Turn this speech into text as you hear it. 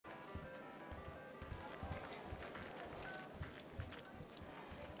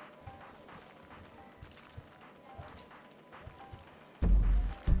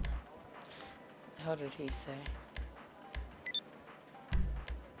hell did he say?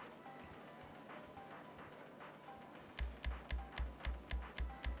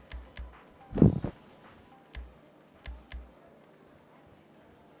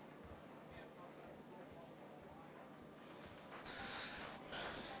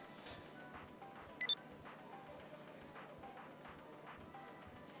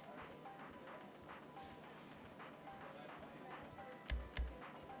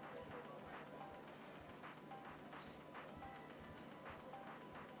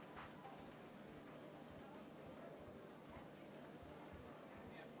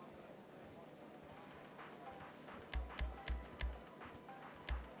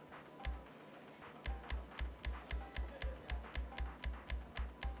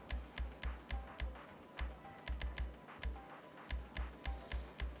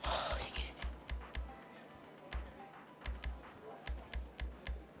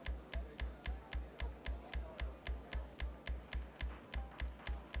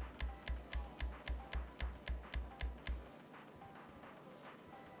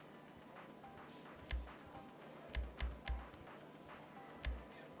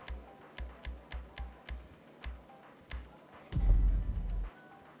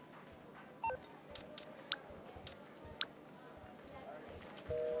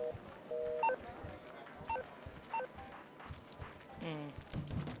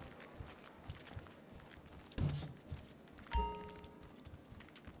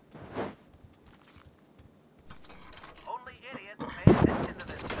 Only idiots pay attention to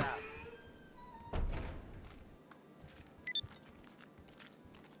this stuff.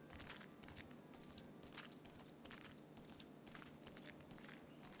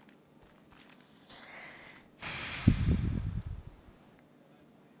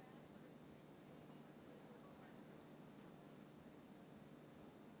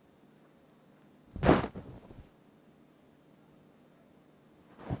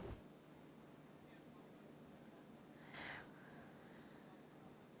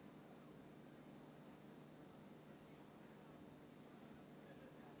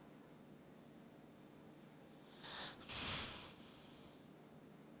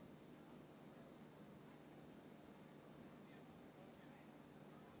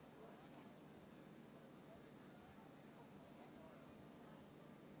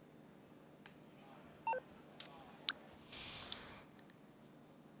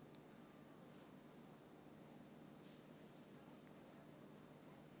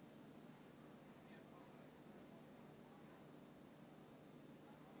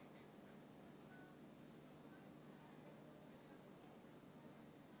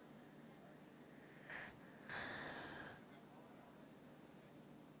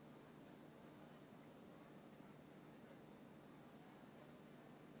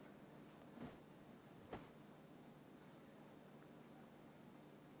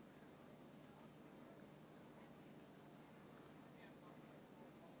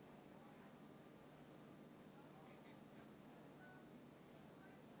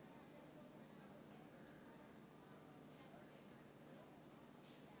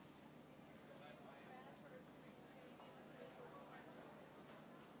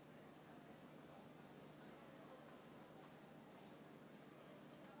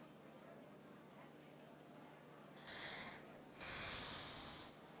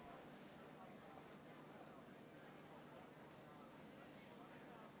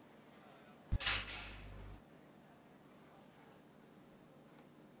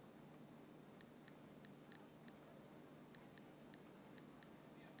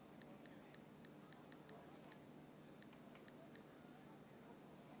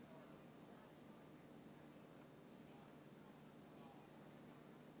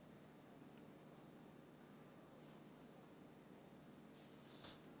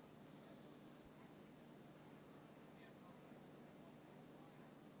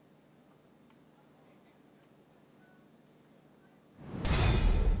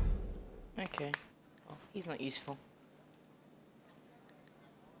 Okay. Well, he's not useful.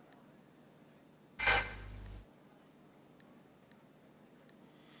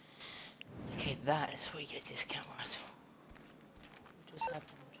 Okay, that is what you get discount rights for. What just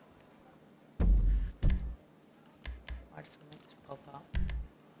happened? Why did something just pop up?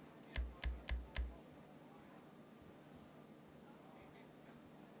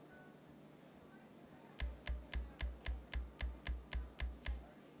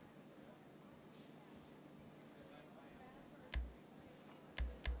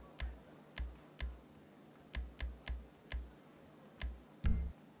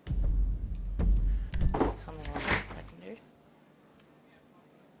 Something like that I can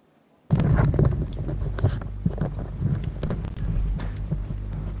do.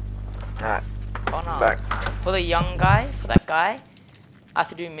 Alright, Connor. back. For the young guy, for that guy, I have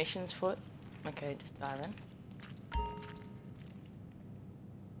to do missions for it. Okay, just dive in.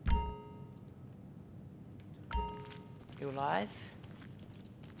 You live?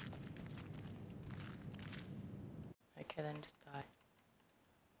 Okay, then just die.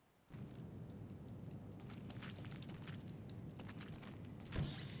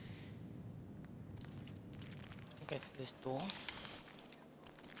 Go through this door.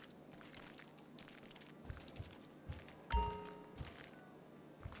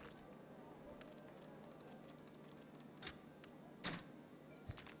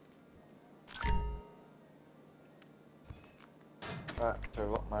 Alright, so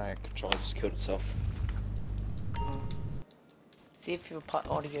what? My controller just killed itself. See if your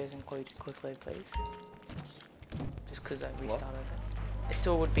audio is included quickly, please. Just because I restarted it. It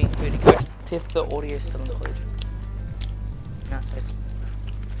still would be included. Good. See if the audio is still included. No, it's supposed to.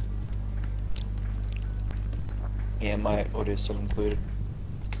 Yeah, my audio is still included.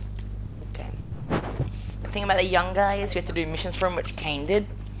 Okay. The thing about the young guy is you have to do missions for him, which Kane did.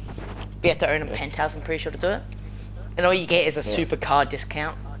 But you have to own a penthouse, I'm pretty sure, to do it. And all you get is a super car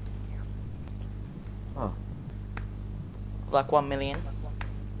discount. Oh. Like 1 million.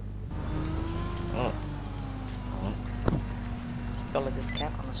 Oh. $1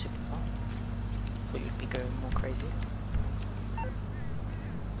 discount on a super car. So you'd be going more crazy.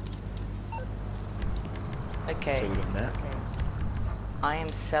 Okay. So we're doing that. I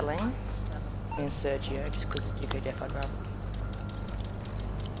am selling in Sergio just because you go def I'd rather.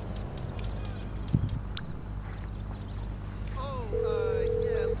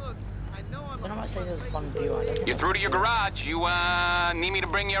 I don't know what to say there's one view. I don't think You're through to your garage. You, need me to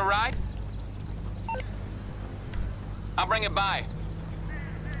bring you a ride? I'll bring it by.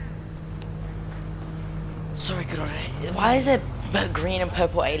 Sorry, good order. Why is there green and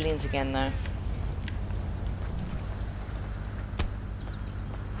purple aliens again, though?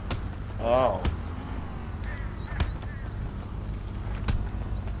 Oh.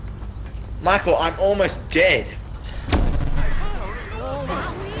 Michael, I'm almost dead.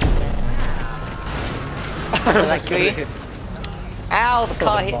 Did I kill you? Ow, the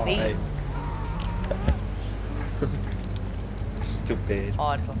car hit me. Stupid. Oh,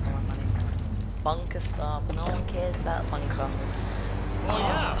 I just lost all my money. Bunker stop. No one cares about bunker.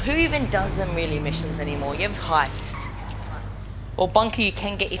 Oh, who even does them really missions anymore? You have heist. Or bunker you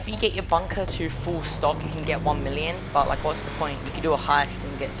can get, if you get your bunker to full stock you can get 1 million, but like what's the point? You can do a heist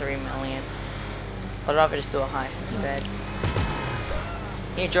and get 3 million. I'd rather just do a heist instead.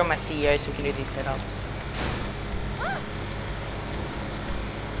 You join my CEO so we can do these setups.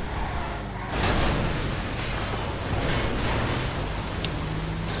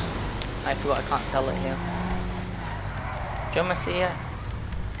 I forgot I can't sell it here. Join my CEO.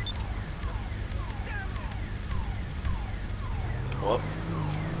 What?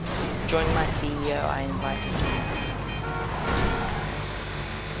 Join my CEO, I invited you.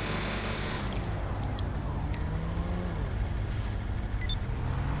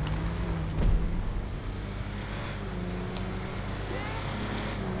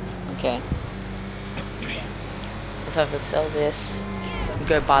 Okay. Let's have to sell this. And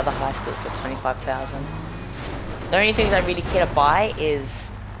go buy the high school for 25,000. The only things I really care to buy is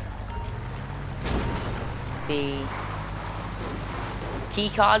the key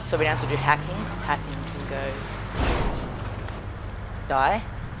cards, so we don't have to do hacking, because hacking can go die.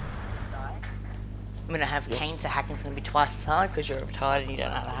 I'm gonna have Kane, so hacking's gonna be twice as hard because you're retarded and you don't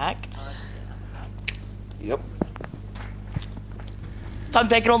know how to hack. Yep. So I'm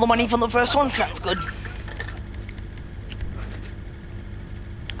taking all the money from the first one, sounds good.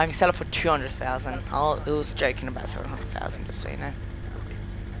 I can sell it for 200,000. I was joking about 700,000, just so you know.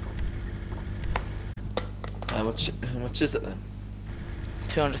 How much is it then?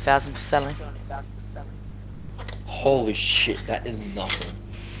 200,000 for selling. Holy shit, that is nothing.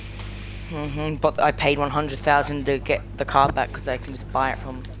 But I paid 100,000 to get the car back because I can just buy it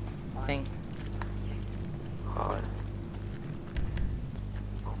from thing. Alright.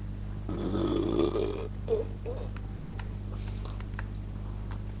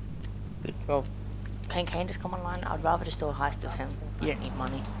 Well, can Kane just come online? I'd rather just do a heist of him. You don't need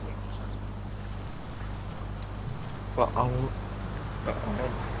money. Well, I want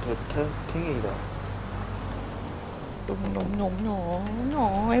the thingy though.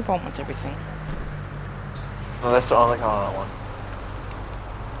 No, everyone wants everything. No, that's the only car I want.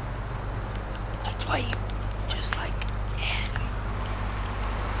 That's why you just like, yeah.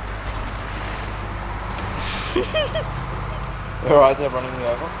 Alright, they're running me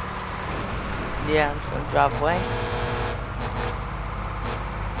over. Yeah, I'm just gonna drive away.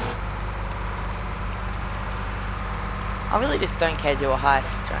 I really just don't care to do a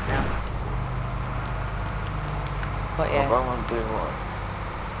heist right now. But Oh, yeah. I want to do what?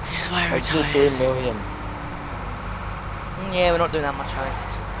 This is why I'm I just did tired. 3 million. Yeah, we're not doing that much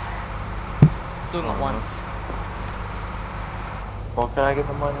heist. Doing it once. Well, can I get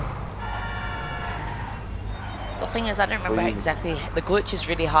the money? The thing is, I don't remember Please. exactly. The glitch is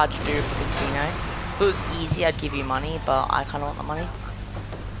really hard to do for casino. If it was easy, I'd give you money, but I kind of want the money.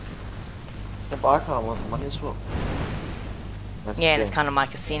 Yeah, but I kind of want the money as well. That's Yeah, the and it's thing. kind of my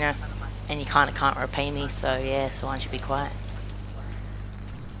casino, and you kind of can't repay me, so yeah, so why don't you be quiet?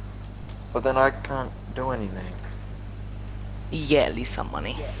 But then I can't do anything. You get at least some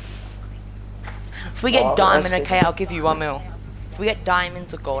money. If we Well, get I diamond, said- okay, I'll give you 1 mil. If we get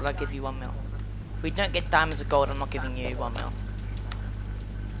diamonds or gold, I'll give you 1 mil. If we don't get diamonds or gold, I'm not giving you 1 mil.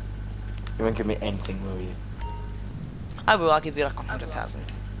 You won't give me anything, will you? I will, I'll give you like 100,000.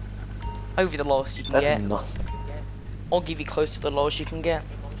 I'll give you the lowest you can That's get. nothing. I'll give you close to the lowest you can get.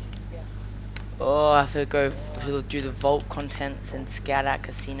 Oh, I have to go do the vault contents and scout out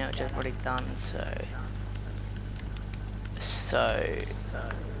casino, which I've already done, so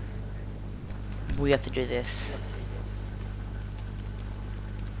we have to do this.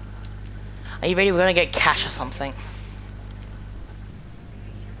 Are you ready? We're gonna get cash or something.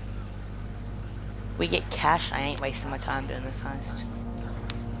 We get cash, I ain't wasting my time doing this heist.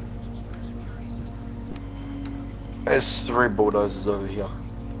 There's 3 bulldozers over here.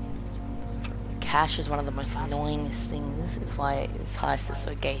 Cash is one of the most annoyingest things. It's why this heist is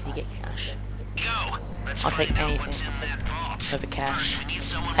so gay if you get cash. Go. Let's I'll take find out anything what's in that vault. over cash. First, we need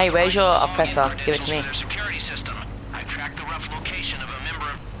someone Hey, who where's your provides oppressor? login Give it to credentials me. for their security system. I've tracked the rough location of a member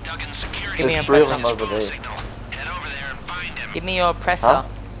of Duggan's security. Give me There's your 3 of oppressor. them over there. Signal. Head over there and find him. Give me your oppressor. Huh?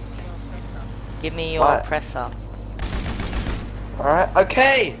 Give me your What? oppressor. Alright,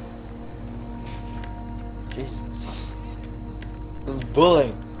 okay! Jesus. This is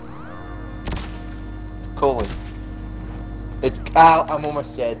bullying. It's calling. It's ow, I'm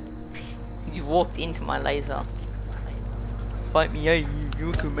almost dead. You walked into my laser. Fight me, hey, you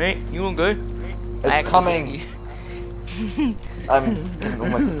okay, mate? You wanna go? It's coming. I'm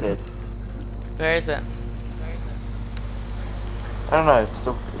almost dead. Where is it? I don't know, it's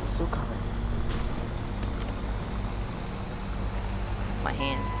still coming. It's my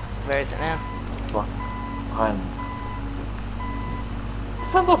hand. Where is it now? It's behind me.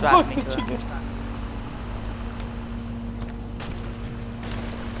 How the Drive fuck me did to you it. get?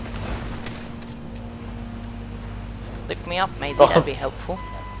 Lift me up, maybe Oh. that'd be helpful.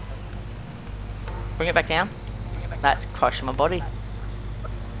 Bring it back down. That's crushing my body.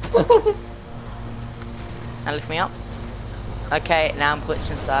 Now lift me up. Okay, now I'm glitched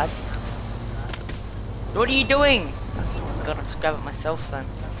inside. What are you doing? Gotta just grab it myself then.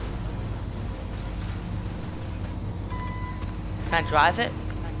 Can I drive it?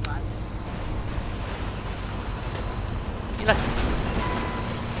 You like?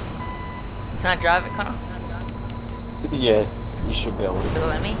 Can I drive it, Connor? Yeah, you should be able Does it to.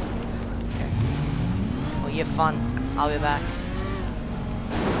 let me? Okay. Well, you have fun. I'll be back.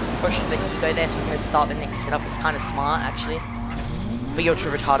 Or should let you go there so we can start the next setup. It's kind of smart, actually. But you're too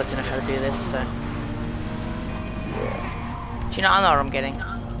retarded to know how to do this, so. Yeah. Do you know, I know what I'm getting.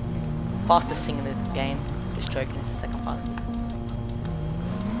 Fastest thing in the game. Just joking, it's the second fastest.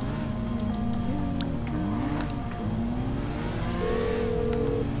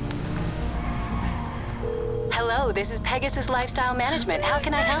 Hello, this is Pegasus Lifestyle Management. How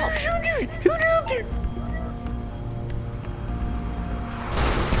can I help?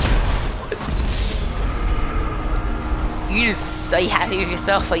 You just, are you happy with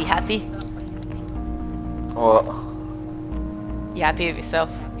yourself? Are you happy? What? You happy with yourself?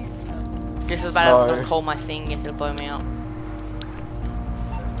 Just as bad as I was No. gonna call my thing, you have to blow me up.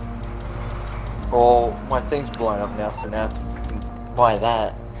 Oh, my thing's blown up now, so now I have to fucking buy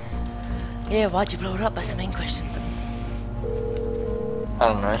that. Yeah, why'd you blow it up? That's the main question. I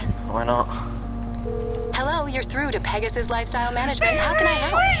don't know. Why not? Hello, you're through to Pegasus Lifestyle Management. How can I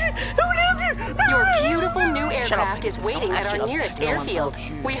help? Your beautiful new aircraft is waiting at our nearest airfield.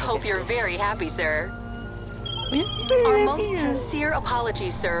 We hope you're very happy, sir. Our most sincere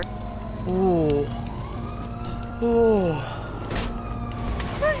apologies, sir. Ooh. Ooh.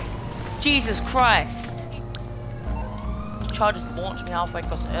 Jesus Christ. This child just launched me halfway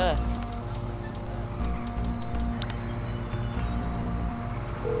across the earth.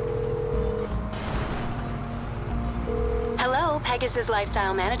 Hello, Pegasus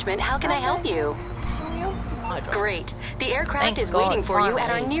Lifestyle Management. How can I help you? I don't- Great. The aircraft Thank is God, waiting for you at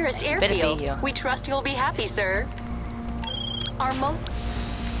our finally. nearest Better be airfield. here. We trust you'll be happy, sir. Our most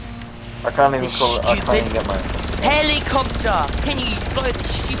I can't even This call it. I can't even stupid get my. helicopter! Can you blow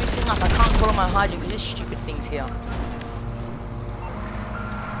this stupid thing up? I can't call on my hydrant because this stupid thing's here.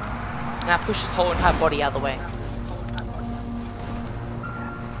 Now push his whole entire body out of the way.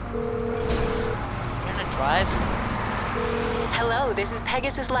 You're gonna drive? Hello, this is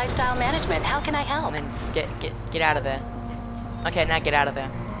Pegasus Lifestyle Management. How can I help? And then get out of there. Okay, now get out of there.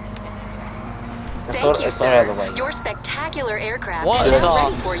 It's Thank you, not out of the sir. way. Your spectacular aircraft What is now the-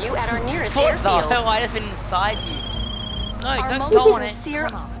 ready for you at our nearest What the airfield. hell? I just been inside you. No, Our don't most go on it. sincere-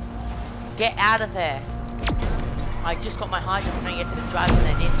 Come on. Get out of there. I just got my hydrant and you get to the drive in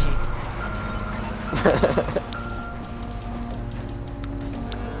there, didn't you?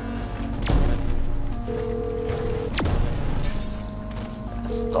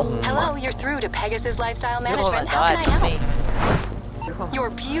 Hello, you're through to Pegasus Lifestyle You're the one Management. that How can died, I not help? me. Your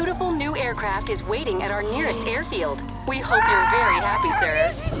beautiful new aircraft is waiting at our nearest airfield. We hope you're very happy, sir.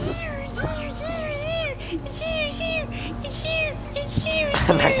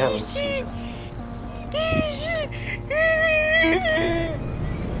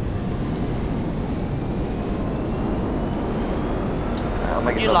 I'll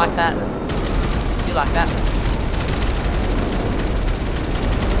make it You double like that? then. You like that?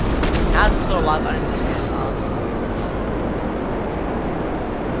 How's this sort of light button?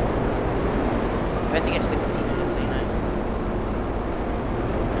 We have to get to the casino just so you know.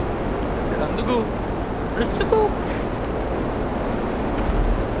 Time to go. Let's go.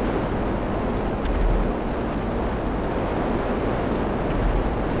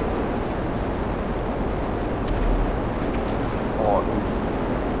 Oh, oof.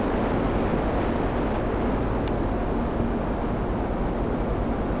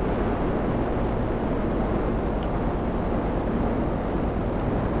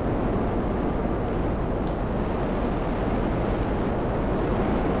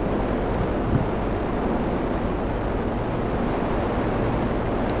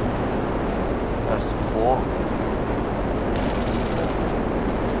 That's the floor.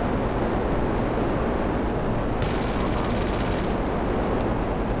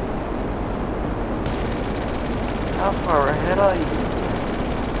 How far ahead are you?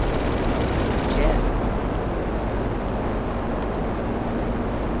 Yeah.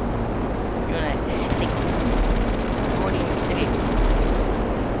 You're in a thick 40 in the city.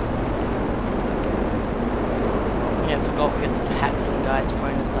 Yeah, I forgot we had to hack some guys'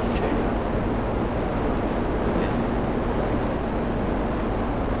 phone and stuff too.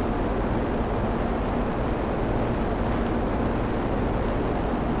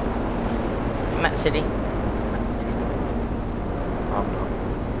 I'm at city. I'm not.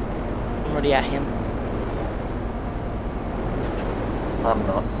 I'm already at him. I'm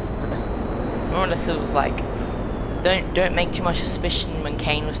not. More or less it was like, don't make too much suspicion when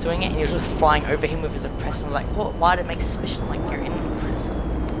Kane was doing it, and he was just flying over him with his oppressor. I was like, what? Why did it make suspicion? Like, you're in an oppressor.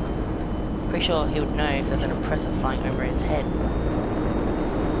 Pretty sure he would know if there's an oppressor flying over his head.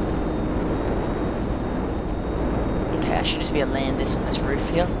 Okay, I should just be able to land this on this roof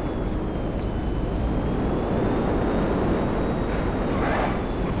here.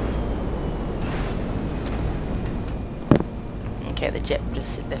 Okay, the jet will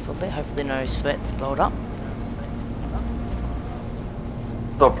just sit there for a bit. Hopefully no sweats blow it up.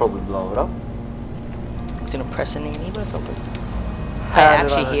 They'll probably blow it up. It's an oppressor near me, but it's all good. How Hey,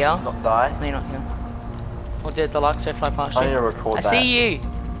 did I actually here. just not die? No, you're not here. Or did the Luxo fly past I you? need to record I that. see you!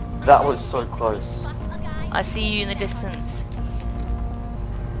 That was so close. I see you in the distance.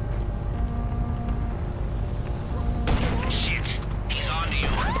 Shit, he's on to you.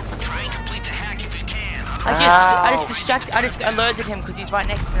 Try and complete the hack if you can. I just alerted him because he's right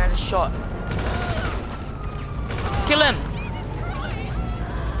next to me and I just shot. Kill him!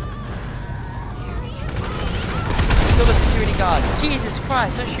 Kill the security guard. Jesus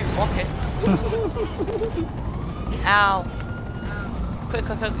Christ, don't shoot rockets. Ow. Quick,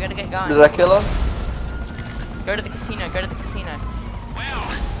 we gotta get going. Did I kill him? Go to the casino, go to the casino.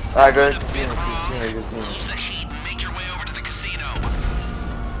 Well, Alright, go to the casino. close the heat and make your way over to the casino.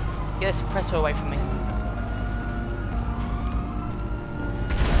 Get the suppressor away from me.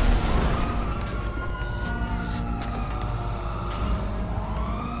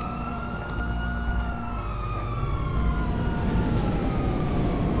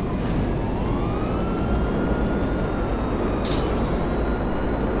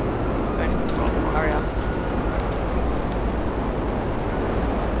 Go to the casino, hurry up.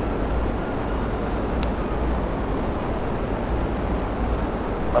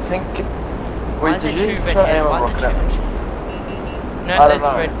 I think. Why Wait, is did there you two red try to heads? aim a Why is rocket there at two me? No, I don't there's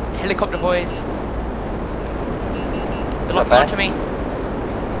know. red helicopter boys. Is They're that locking bad? onto me.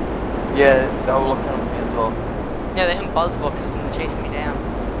 Yeah, they were looking at me as well. Yeah, they're in buzz boxes and they're chasing me down.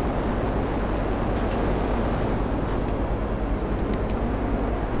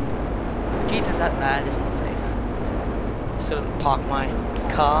 Jesus, that bad is not safe. Just gonna park my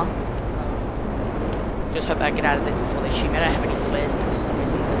car. Just hope I get out of this before they shoot me. I don't have any flares in this for some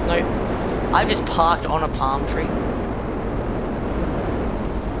reason. There's no... I've just parked on a palm tree.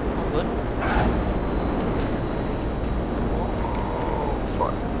 All good. Oh,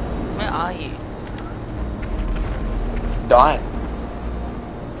 fuck. Where are you? Dying.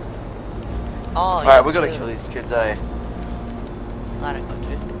 Oh, Alright, we gotta kill these kids, eh? I don't got to.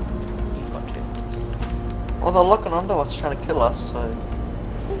 You've got to. Well, they're looking under us trying to kill us, so...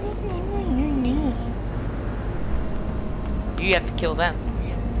 You have to kill them.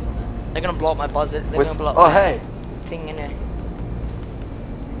 They're gonna blow up my buzzer. They're With... gonna blow up Oh, my hey! thing in there.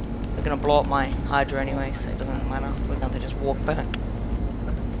 They're gonna blow up my hydro anyway, so it doesn't matter. We're going to just walk back.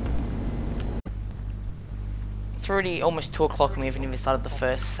 It's already almost 2 o'clock and we haven't even started the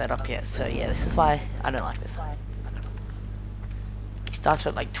first setup yet, so yeah, this is why I don't like this. We started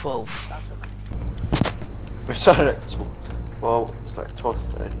at like 12. We started at... Well, it's like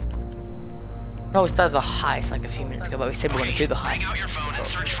 12:30. No, we started the heist like a few minutes ago, but we said we were going to do the Bring heist. out your phone and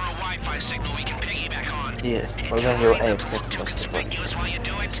search for a Wi-Fi signal we can piggyback on. Yeah, And well then try you're to AFK look for too most of the conspicuous while you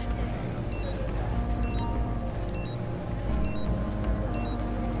do it.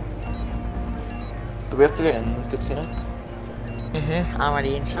 Do we have to go in the casino? I'm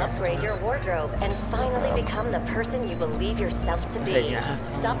already in here. Upgrade your wardrobe and finally become the person you believe yourself to be. Yeah.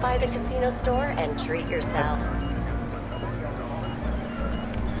 Stop by the casino store and treat yourself.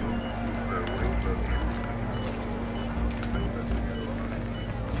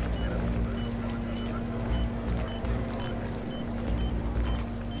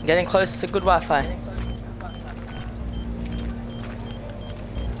 Getting close to good Wi-Fi.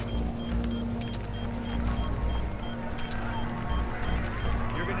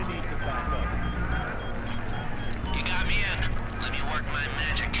 You're gonna need to back up. You got me in. Let me work my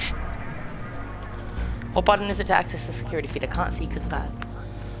magic. What button is it to access the security feed? I can't see because of that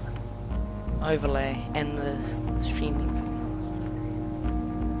overlay and the streaming.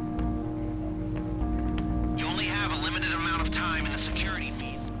 You only have a limited amount of time in the security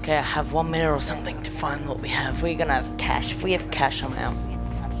feed. Okay, I have 1 minute or something to find what we have. We're gonna have cash. If we have cash, I'm out.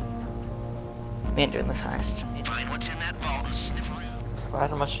 We ain't doing this heist. Find what's in that vault and sniff around.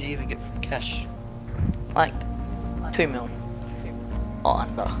 How much do you even get from cash? Like 2 mil or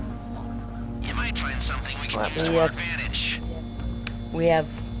under. You might find something we can Slap. use to Yeah. our advantage. We have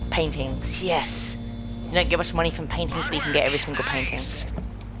paintings. Yes. You don't get much money from paintings, but you can get every single painting.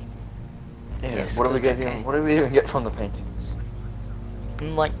 Yeah, Yes, what do we good, get okay. here? What do we even get from the paintings?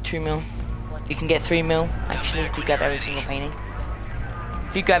 Like 2 mil. You can get 3 mil actually if you grab every single painting.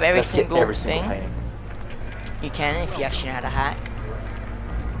 If you grab every Let's get single every single thing, painting. you can if you actually know how to hack.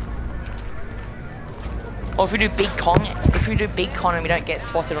 Or if we do big con, and we don't get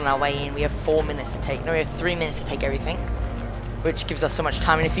spotted on our way in, we have 4 minutes to take. No, we have 3 minutes to take everything, which gives us so much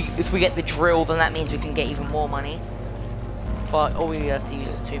time. And if we get the drill, then that means we can get even more money. But all we have to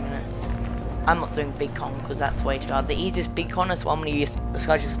use is 2 minutes. I'm not doing big con because that's way too hard. The easiest big con is one I'm gonna use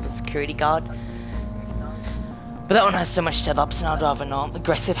disguise just for security guard. But that one has so much setups, and I'd rather not.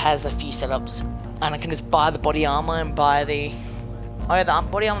 Aggressive has a few setups, and I can just buy the body armor and buy the. Oh yeah, the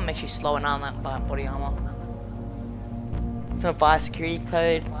body armor makes you slower now. That buy body armor. So buy a security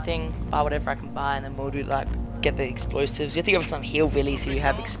code thing, buy whatever I can buy, and then we'll do like get the explosives. You have to go for some hillbillies who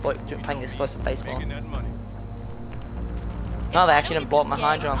have playing explosive baseball. Making that money. No, they actually didn't blow up my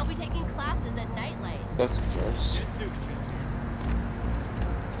hydro. I'll be taking classes at nightlight. That's close.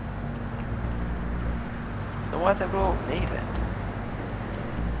 Then why'd they blow up me then?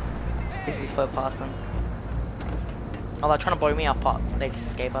 If we flew past them. Oh, they're trying to blow me up, but they just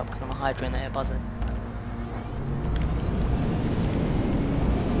escape up because I'm a hydra and they're buzzing.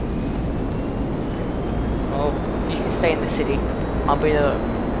 Oh, you can stay in the city. I'll be the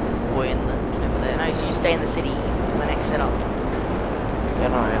boy in the over there. No, so you stay in the city for the next setup. Yeah,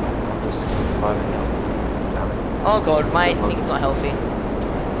 no, I am. I'm just vibing out. Down it. Oh god, my Buzzing. thing's not healthy.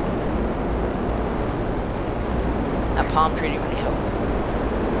 That palm tree didn't really help.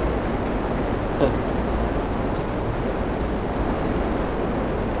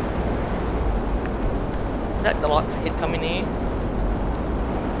 Is that Deluxe kid coming here?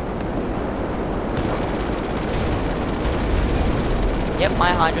 Yep, my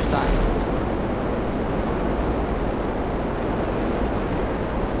hydra's dying.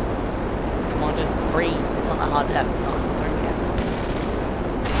 Come on, just breathe. It's not that hard to have. No, throwing gas.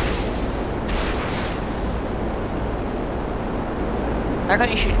 Not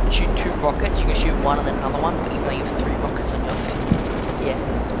only shoot 2 rockets, you can shoot 1 and then another one, but even though you have 3 rockets on your thing. Yeah.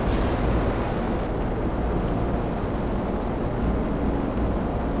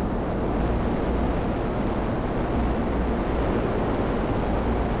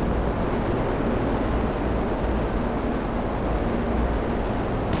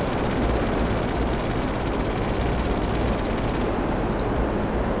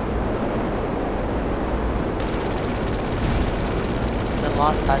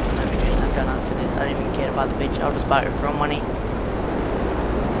 Last Tyson I've done after this. I don't even care about the bitch. I'll just buy it for money.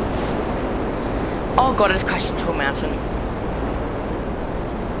 Oh god, I just crashed into a mountain.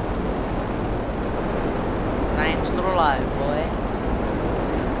 I am still alive, boy.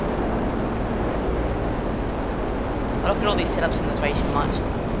 I look at all these setups in this way too much.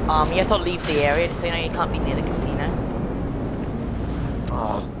 You have to leave the area so you know you can't be near the casino.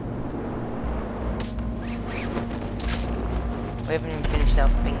 Oh. We haven't even finished our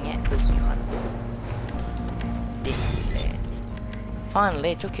thing yet because you kind of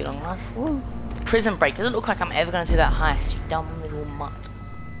finally, it took you long enough. Woo. Prison break. Doesn't look like I'm ever going to do that heist, you dumb little mutt.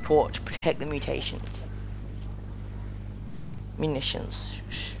 Torch, protect the mutations. Munitions.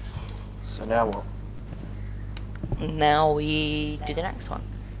 So now what? Now we do the next one.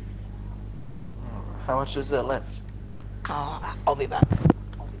 How much is there left? Oh, I'll be back.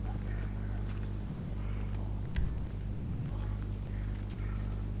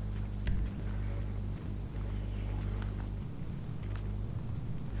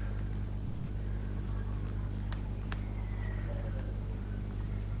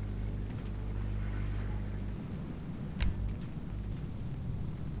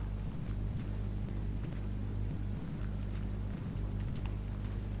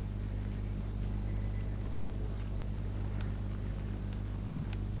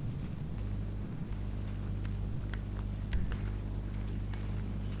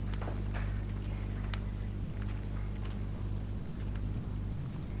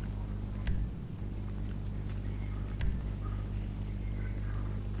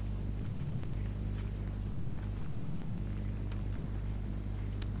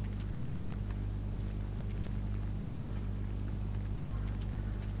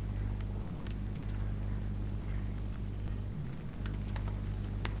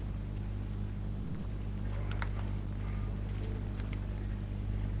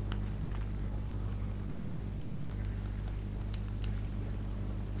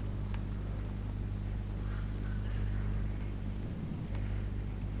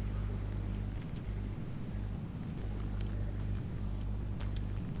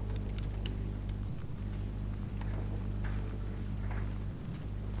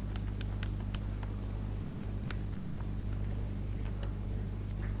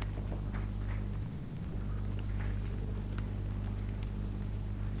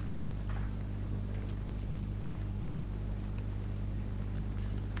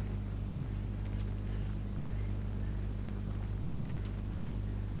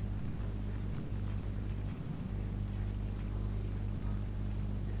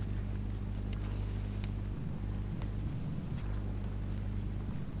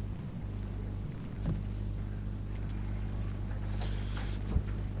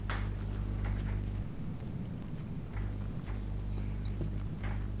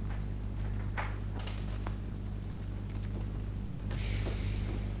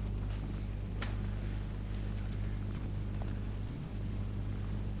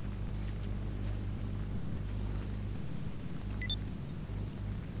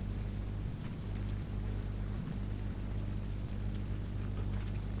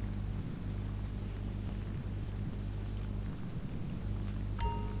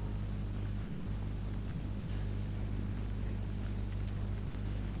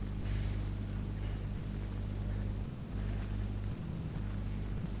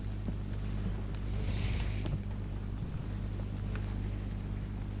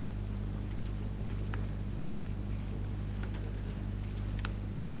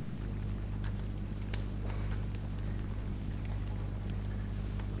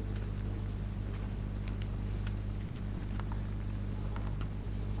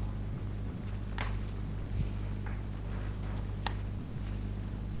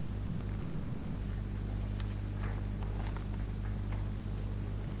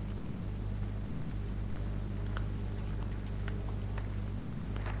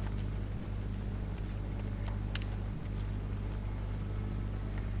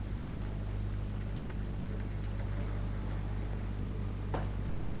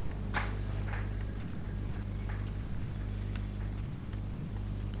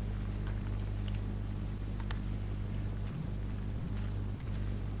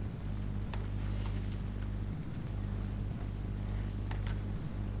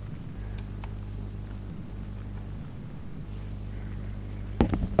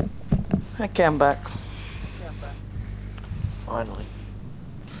 Okay, I'm back. Finally.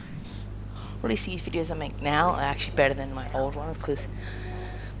 At least these videos I make now are actually better than my old ones, because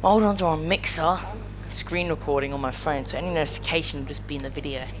my old ones are on Mixer, screen recording on my phone, so any notification will just be in the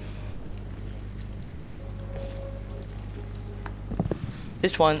video.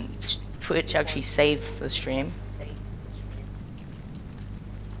 This one, Twitch actually saves the stream.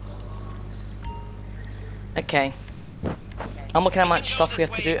 Okay. I'm looking at how much stuff we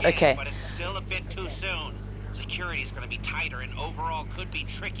have to do. Okay. But it's still a bit too soon. Security's gonna be tighter and overall could be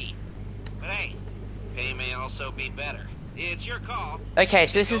tricky. But hey, pay may also be better. It's your call. Okay,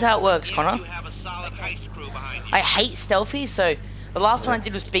 so this is how it works, Connor. You have a solid heist crew behind you. I hate stealthy, so the last one I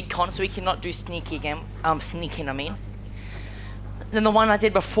did was Big Con, so we cannot do sneaky again. Sneaking, I mean. Then the one I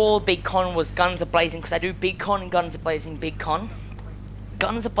did before Big Con was Guns Are Blazing, because I do Big Con and Guns Are Blazing, Big Con.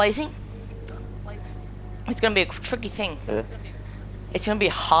 Guns Are Blazing? It's going to be a tricky thing. Yeah. It's going to be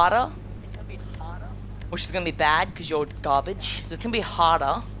harder, which is going to be bad, because you're garbage. So it's going to be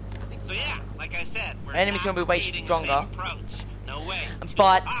harder. So yeah, like I said, we're Enemies going to be way stronger. No way.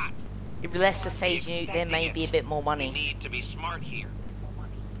 But if less to save you, there may be a bit more money. We need to be smart here.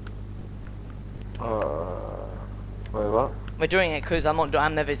 Wait, what? We're doing it because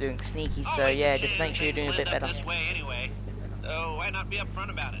I'm never doing sneaky, so yeah, just make sure you're doing a bit better. This way anyway. So why not be upfront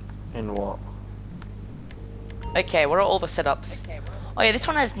about it? In what? Okay, what are all the setups? Oh yeah, this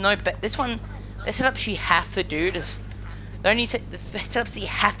one has no. This one, the setups you have to do. The setups that you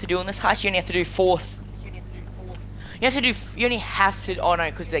have to do on this heist, you only have to do 4. You have to do. You only have to. Oh no,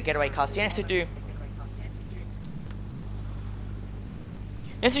 because they're getaway cars. So you have to do. You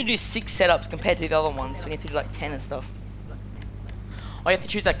have to do 6 setups compared to the other ones. We need to do like 10 and stuff. Oh, you have to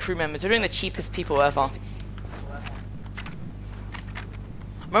choose like crew members. We're doing the cheapest people ever.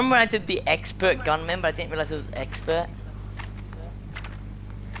 Remember when I did the expert gunman, but I didn't realize it was expert?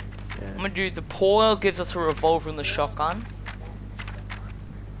 Yeah. I'm gonna do the poor gives us a revolver and the shotgun.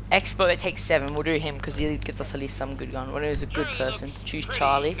 Expert it takes 7. We'll do him because he gives us at least some good gun. When he's a good person, choose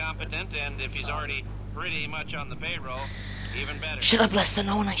Charlie. Competent, and if he's already pretty much on the payroll, even better. Shut up, Lester.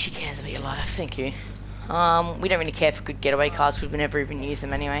 No one actually cares about your life. Thank you. We don't really care for good getaway cars because we never even use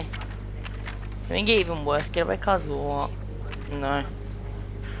them anyway. Can we get even worse getaway cars or what? No.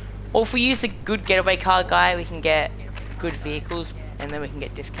 Or if we use the good getaway car guy, we can get good vehicles and then we can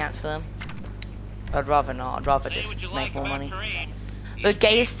get discounts for them. I'd rather not. I'd rather just make more money. The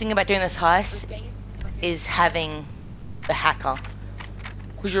gayest thing about doing this heist is having the hacker.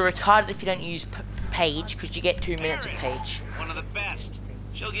 Because you're retarded if you don't use Page, because you get 2 minutes of Page. One of the best.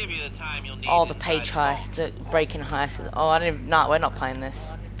 She'll give you the time you'll need. Oh, the Page heist, the break-in heist. Oh, I don't even. No, we're not playing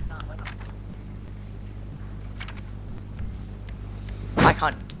this. I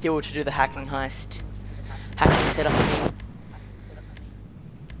can't deal to do the hacking heist. Hacking setup, I mean.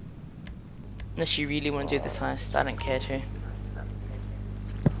 Unless you really want to do this heist, I don't care to.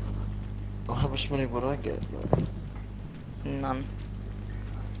 Well, how much money would I get though? None.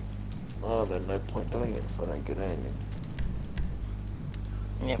 Oh, there's no point doing it if I don't get anything.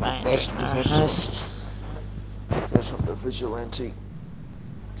 Yeah, right. That's not the vigilante.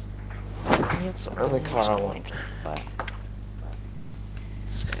 It's another car I want.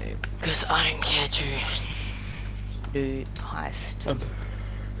 Same. Because I don't care to do heist.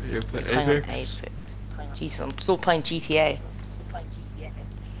 You're playing Apex. Jesus, I'm still playing GTA.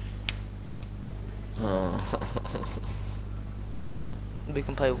 Oh. We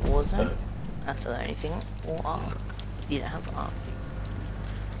can play Warzone. That's the only thing. Or ARC. You don't have ARC.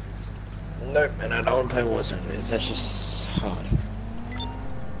 Nope, and I don't want to play Warzone. That's just hard.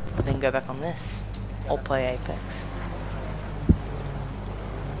 Then go back on this. I'll play Apex.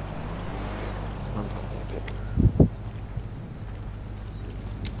 I'm playing Epic.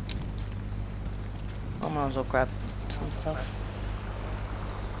 I might as well grab some stuff.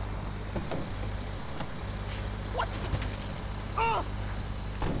 What? Oh!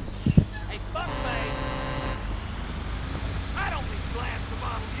 Hey, fuckface! I don't mean blast the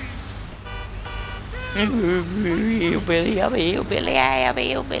bottle, you. Hillbilly, I'm a hillbilly, I am a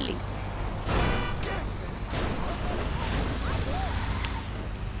hillbilly.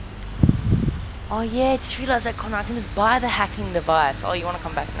 Oh yeah, I just realised that, Connor, I can just buy the hacking device. Oh, you want to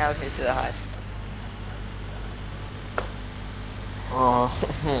come back now to the heist? Oh.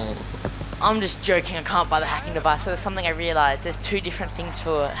 I'm just joking, I can't buy the hacking device, but there's something I realised. There's 2 different things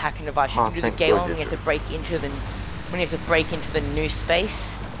for a hacking device. You can do the gay one when you have to break into the new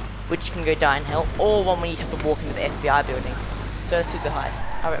space, which can go die in hell, or one when you have to walk into the FBI building. So let's do the heist.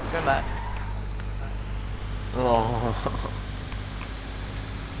 Alright, remember. Oh.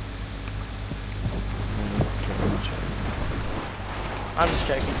 I'm just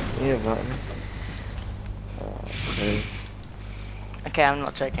joking. Yeah, man. Okay. Okay, I'm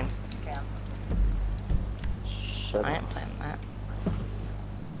not joking. Shut I up. ain't playing that.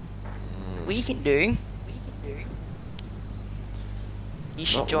 We can do. You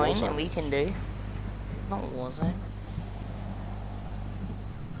should Not join Warzone. and we can do. Not Warzone.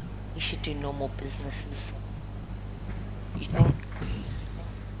 You should do normal businesses. You think?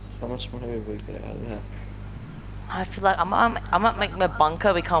 How much money would we get out of that? I feel like I might make my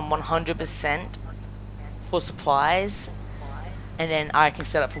bunker become 100% for supplies, and then I can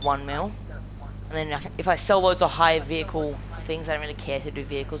set up for 1 mil. And then if I sell loads of high vehicle things, I don't really care to do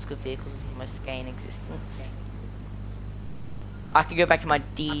vehicles because vehicles is the most gay in existence. I could go back to my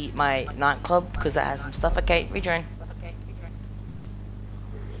nightclub because that has some stuff. Okay, rejoin.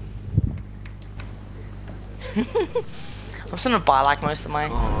 I'm just gonna buy like most of my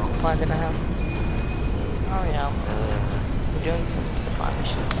supplies that I have. Oh yeah, we're doing some supply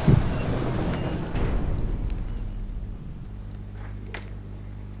missions.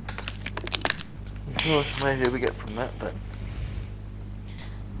 How much money do we get from that then?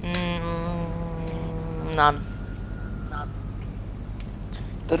 None.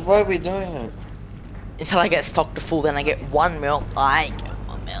 Then why are we doing it? Until I get stocked to full, then I get 1 mil. I get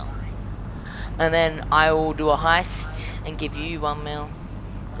 1 mil. And then I will do a heist and give you 1 mil.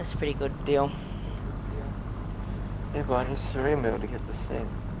 That's a pretty good deal. Yeah, but I need 3 mil to get the thing.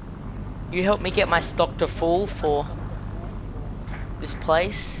 You help me get my stock to full for this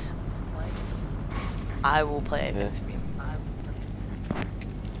place. I will play Yeah. against you.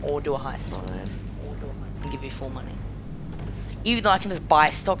 Or do a heist. Fine. And give you full money. Even though I can just buy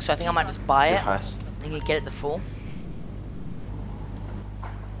stock, so I think I might just buy it. Heist. And you get it the full.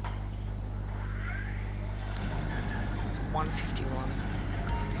 It's 151.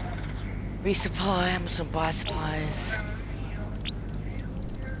 Resupply, I'm just gonna buy supplies.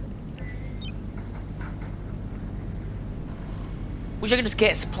 Wish I could just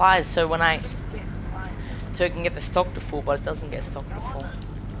get supplies so I can get the stock to full, but it doesn't get stock to full.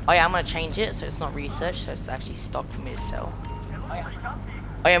 Oh yeah, I'm gonna change it so it's not research, so it's actually stock for me to sell.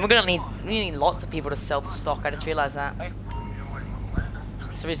 Oh yeah, we need lots of people to sell the stock. I just realized that.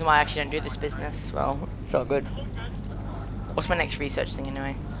 That's the reason why I actually don't do this business. Well, it's all good. What's my next research thing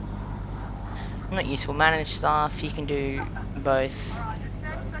anyway? Not useful. Manage staff. You can do both.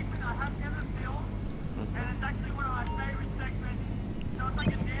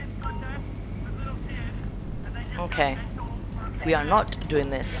 Okay. We are not doing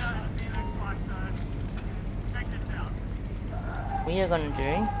this. We are gonna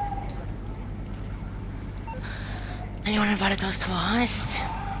do. Anyone invited us to a heist?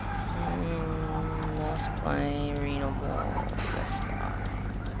 Let's play arena ball. Let's start.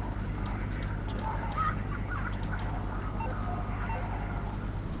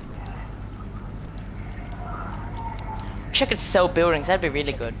 Wish I could sell buildings. That'd be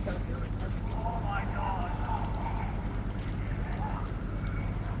really good.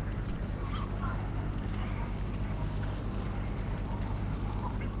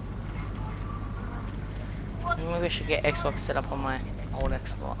 Maybe I should get Xbox set up on my old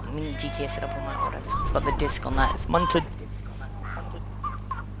Xbox. I mean GTA set up on my old Xbox, but the disc on that is mounted.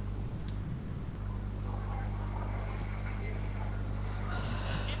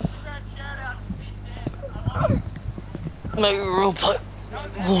 Maybe we'll play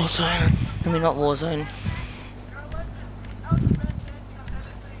Warzone. I mean not Warzone.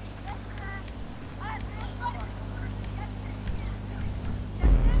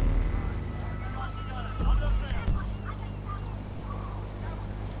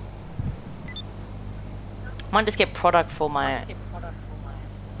 Might just get product for my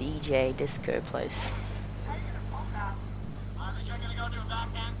DJ disco place.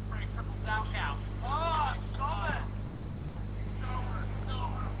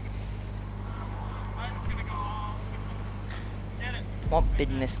 What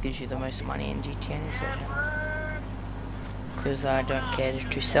business gives you the most money in GTA? Because I don't care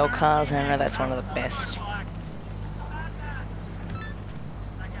to sell cars, and I know that's one of the best.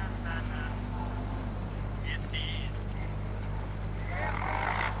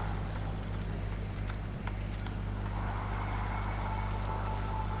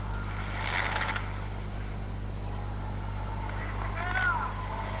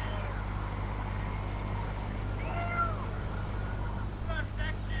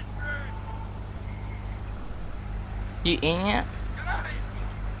 You in yet?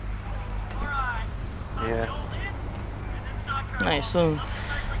 Yeah. Nice. So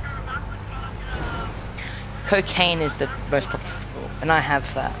cocaine is the most profitable, and I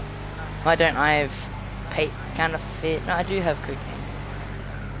have that. I don't. I have counterfeit. No, I do have cocaine.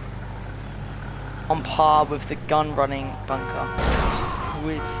 on par with the gun running bunker.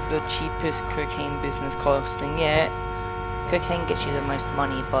 With the cheapest cocaine business costing, yeah. Cocaine gets you the most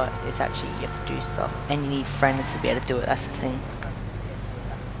money, but it's actually, you have to do stuff. And you need friends to be able to do it, that's the thing.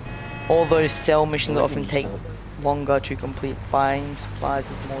 All those sell missions often take longer to complete. Buying supplies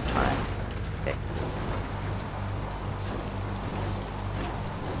is more time. Okay.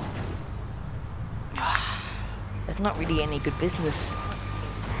 There's not really any good business.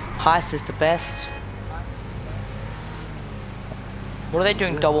 Heist is the best. What are they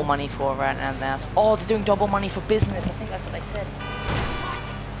doing double money for right now? Oh, they're doing double money for business. I think that's what they said.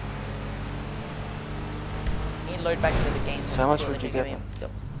 You need to load back into the game. So how much would you get them?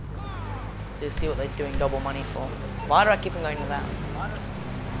 To see what they're doing double money for. Why do I keep on going to that?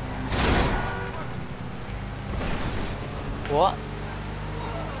 What?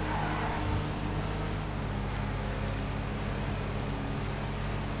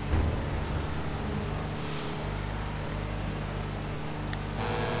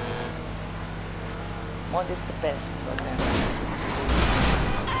 What is the best program?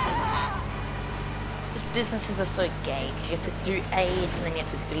 These businesses are so gay. You have to do AIDS and then you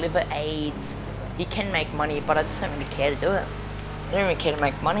have to deliver AIDS. You can make money, but I just don't really care to do it. I don't really care to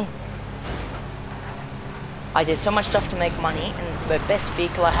make money. I did so much stuff to make money, and the best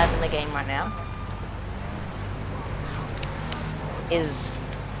vehicle I have in the game right now is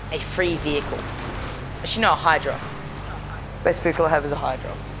a free vehicle. Actually, no, a Hydra. Best vehicle I have is a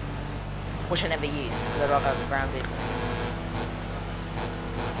Hydra. Which I never use, because I'd rather have a ground vehicle.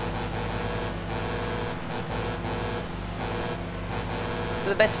 So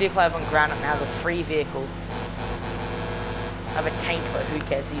the best vehicle I have on ground right now is a free vehicle. I have a tank, but who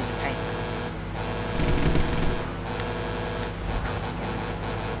cares to use a tank?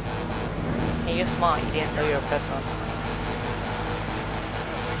 Hey, you're smart, you didn't tell you're a person.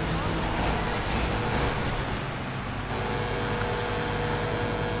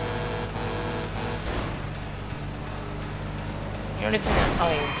 The only thing that,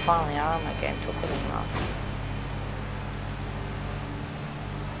 oh, finally, I don't get into a good enough.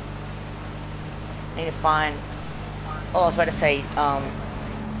 I need to find, oh, I was about to say,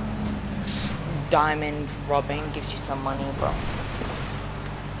 diamond robbing gives you some money, but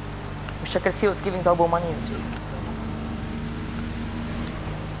wish I could see what's giving double money this week.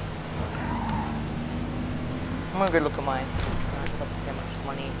 I'm gonna go look at mine. I don't see how much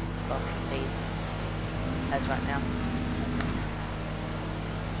money stuff paid as right now.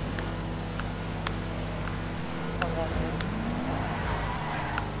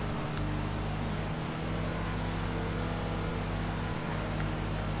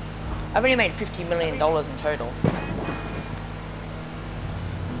 I've already made $50 million in total.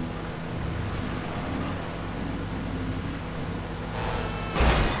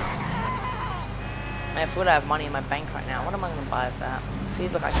 I feel I have money in my bank right now. What am I going to buy with that? See,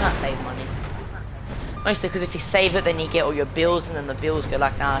 look, I can't save money. Mostly because if you save it, then you get all your bills, and then the bills go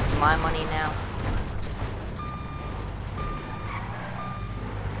like, nah, it's my money now.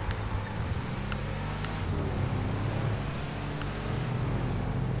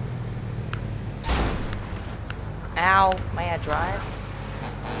 Ow, may I drive?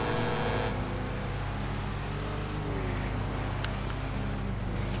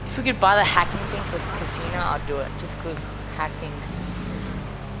 If we could buy the hacking thing for casino, I'd do it. Just because hacking's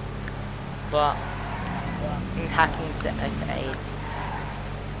easiest. But hacking's the most aid.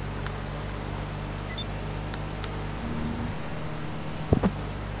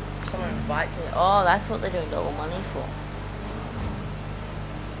 Someone invites me. Oh, that's what they're doing double money for.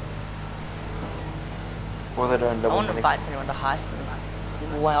 What are they doing double I want to money? invite anyone to heist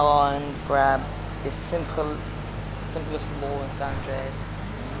me. Well, and grab this simplest law in San Andreas.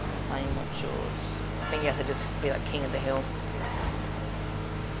 I'm not sure. I think you have to just be like king of the hill.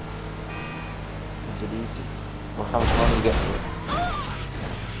 Is it easy? Well, how much money you get for it?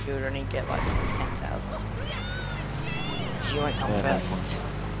 You would only get like 10,000. You won't come first.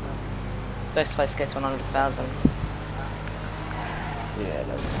 First place gets 100,000. Yeah,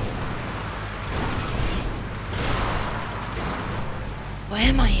 no. Where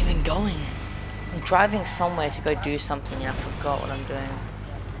am I even going? I'm driving somewhere to go do something and I forgot what I'm doing.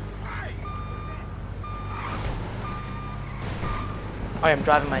 Oh, I'm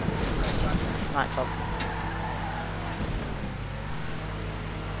driving my nightclub.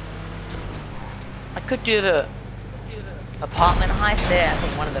 I could do the apartment heist there, I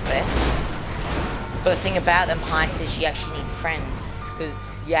think one of the best. But the thing about them heists is you actually need friends. Because,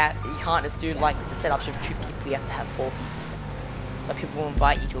 yeah, you can't just do like the setups of 2 people, you have to have 4 people. But people will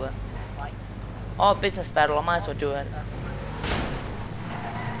invite you to it. Oh, business battle, I might as well do it.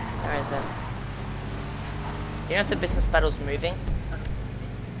 Where is it? You know if the business battle's moving?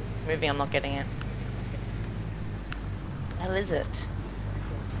 It's moving, I'm not getting it. What the hell is it?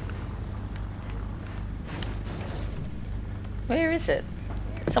 Where is it?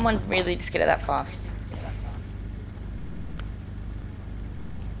 Did someone really just get it that fast?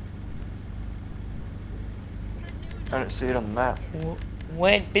 I don't see it on the map.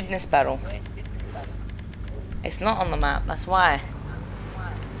 Where business battle? It's not on the map, that's why.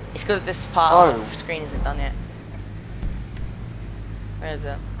 It's because this part of the screen isn't done yet. Where is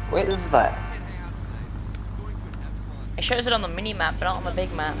it? Where is that? It shows it on the mini map, but not on the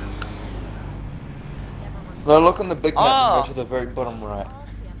big map. No, look on the big map and Oh. go to the very bottom right.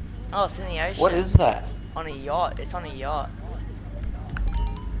 Oh, it's in the ocean. What is that? On a yacht. It's on a yacht.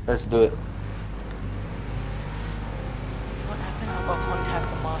 Let's do it. What happened? I got contact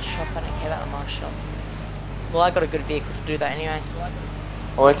the Mars shop. I don't care about the Mars shop. Well, I got a good vehicle to do that anyway.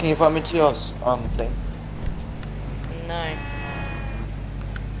 Oh, wait, can you find me to your thing? No.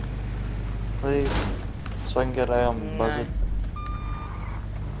 Please. So I can get a No. buzzard.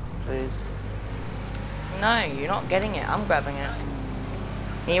 Please. No, you're not getting it. I'm grabbing it.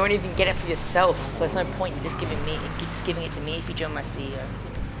 And you won't even get it for yourself. There's no point in just giving it to me if you join my CEO.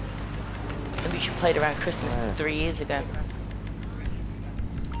 Maybe you should play it around Christmas 3 years ago.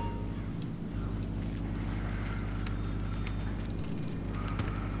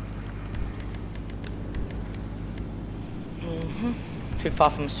 Too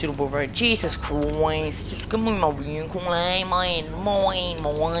far from a suitable road. Jesus Christ. Just give me my vehicle, mine.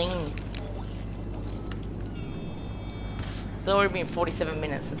 It's already been 47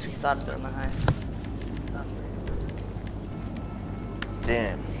 minutes since we started doing the heist.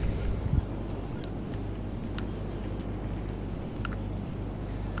 Damn.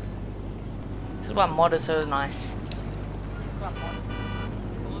 This is why mod is so nice.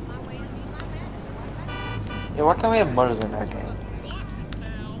 Yeah, why can't we have modders in our game?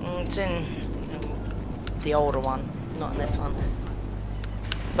 It's in the older one, not in this one.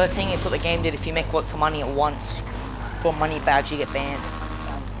 But the thing is, what the game did, if you make lots of money at once, for a money badge you get banned.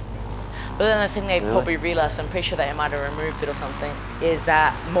 But then the thing they probably realised, I'm pretty sure they might have removed it or something, is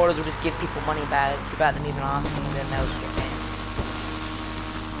that modders will just give people money badge without them even asking, and then they'll just get banned.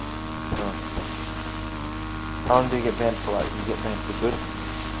 How long do you get banned for? Like, you get banned for good?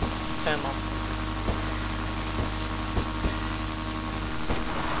 Perma.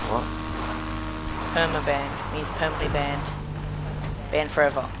 What? Perma banned means permanently banned. Banned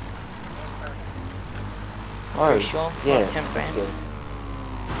forever. Oh, Pretty sure. yeah, Not temp that's ban. good.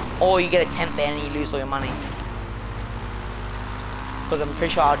 Or you get a temp ban and you lose all your money. Because I'm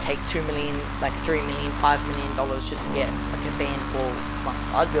pretty sure I'd take 2 million, like $3 million, $5 million just to get like a ban for a month.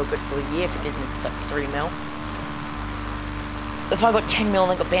 I'd be all good for a year if it gives me like 3 mil. If I got 10 mil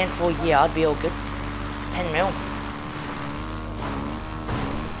and got banned for a year, I'd be all good. It's 10 mil.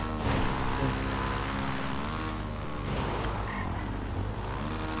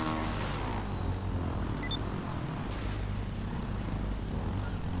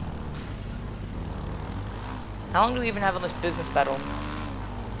 How long do we even have on this business battle?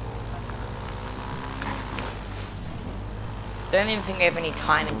 Don't even think we have any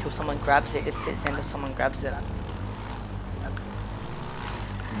time until someone grabs it. It just sits there until someone grabs it.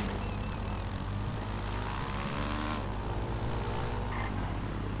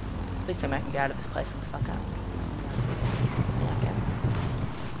 Please tell me I can get out of this place and fuck out. Yeah, I can.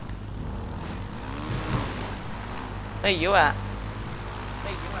 Where you at?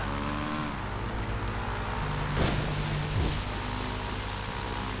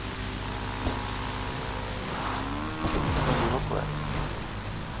 What does it look like?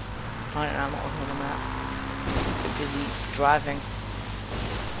 I don't know, I'm not looking at the map. I'm busy driving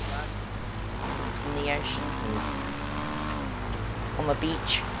in the ocean. On the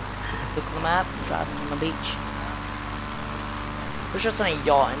beach. Look at the map, I'm driving on the beach. We're just on a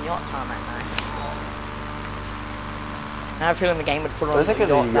yacht, and yachts aren't that nice. I have a feeling the game would put on I think a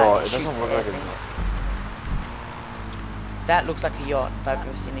it's a yacht. yacht, it shoots doesn't look air like a things. yacht. That looks like a yacht, if I've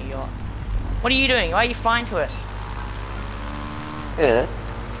ever seen a yacht. What are you doing? Why are you flying to it? Yeah.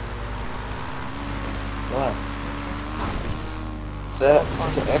 Wow. It's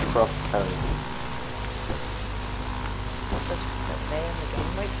an aircraft carrier. What's this there in the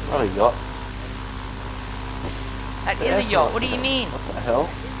game? Wait, It's not a yacht. that It's is an a yacht. aircraft What do you carrier. mean? What the hell?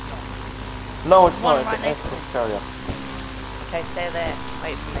 No, it's One not. It's right an next to aircraft carrier. Okay, stay there.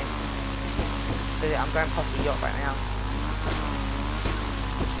 Wait for me. I'm going past the yacht right now.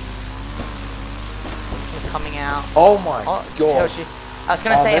 It's coming out. Oh my Oh, it god. tells you. I was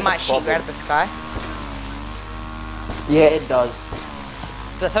gonna say it there's a might shoot you problem. out of the sky. Yeah, it does.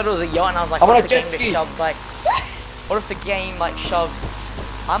 So I thought it was a yacht, and I was like, I'm on a what if the jet game just ski. shoves like What if the game like shoves?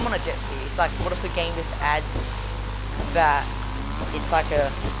 I'm on a jet ski. It's like, what if the game just adds that? It's like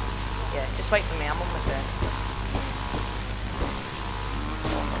a, yeah. Just wait for me. I'm almost there.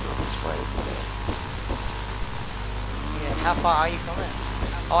 Yeah. How far are you from it?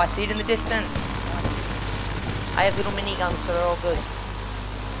 Oh, I see it in the distance. I have little miniguns, so they're all good.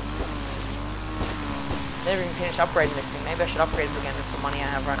 Never even finished upgrading this thing. Maybe I should upgrade it again with the money I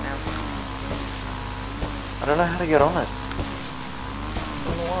have right now. I don't know how to get on it.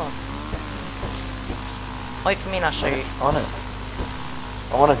 Wait for me and I'll show you. On it.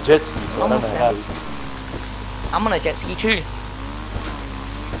 I want a jet ski, so I don't know how. I'm on a jet ski too.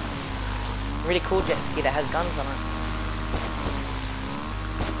 A really cool jet ski that has guns on it.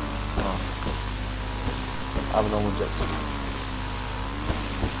 Oh. I have a normal jet ski.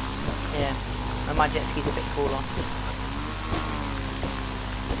 Yeah. And my jet ski's a bit cooler.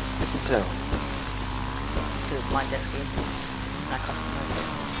 You can tell. Because it's my jet ski. And I customized it.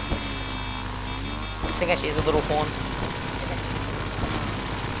 This thing actually is a little horn.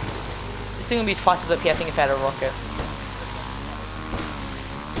 This thing would be twice as OP, I think, if I had a rocket.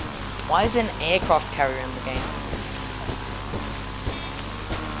 Why is there an aircraft carrier in the game?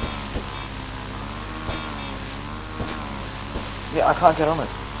 Yeah, I can't get on it.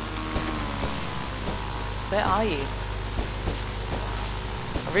 Where are you?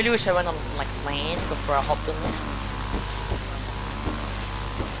 I really wish I went on like land before I hopped on this.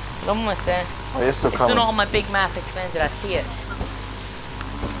 It's almost there. Oh, you're still It's coming. still not on my big map expanded, I see it.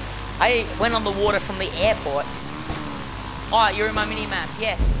 I went on the water from the airport. Oh, you're in my mini map,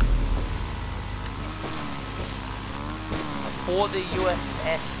 yes. For the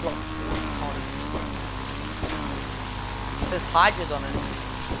USS slots. There's hydras on it.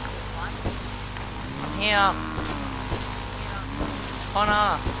 I'm here.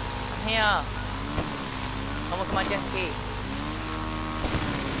 Connor, I'm here. Come look at my jet ski.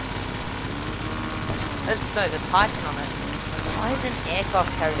 There's a Titan on it. Why is an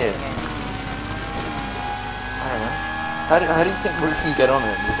aircraft carrier in the game? I don't know. How do you think we can get on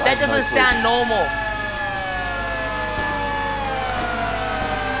it? That doesn't sound normal.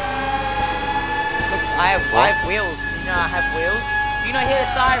 Look, I have wheels. You know I have wheels. Do you not hear the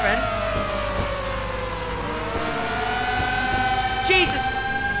siren? Jesus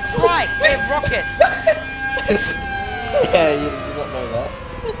Christ, we have rockets. Yeah, you did not know that.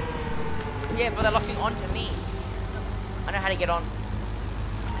 Yeah, but they're locking onto me. I know how to get on.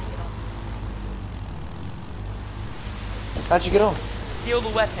 How'd you get on? Steal the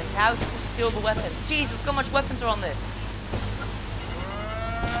weapons. How is to steal the weapons? Jesus, look how much weapons are on this.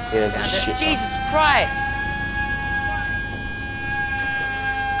 Yeah, this shit. Jesus Christ!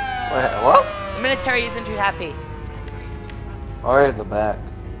 Wait, what? The military isn't too happy. Oh, at the back.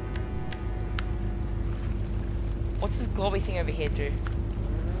 What's this globby thing over here do?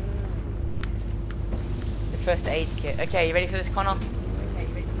 The first aid kit. Okay, you ready for this, Connor?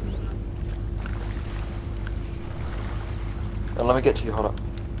 Oh, let me get to you, hold up.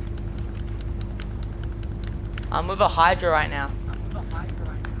 I'm with a Hydra right now.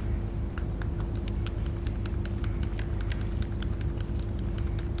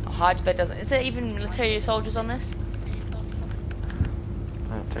 A Hydra that doesn't... Is there even military soldiers on this?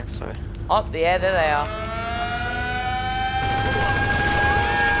 I don't think so. Oh, yeah, there they are.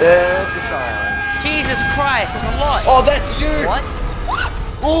 There's the sirens. Jesus Christ, there's a lot. Oh, that's you! What?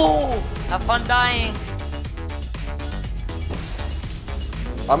 Ooh! Have fun dying.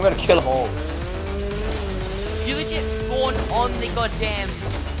 I'm gonna kill them all. You legit spawn on the goddamn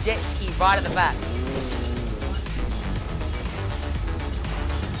jet ski right at the back.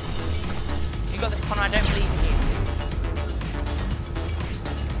 You got this, Connor, I don't believe in you.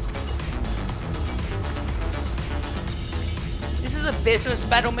 This is a business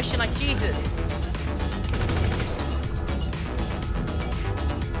battle mission, like Jesus.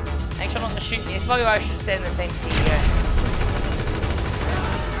 Make sure not to shoot me. It's probably why I should stay in the same CEO.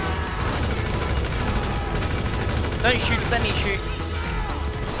 Don't shoot, let me shoot.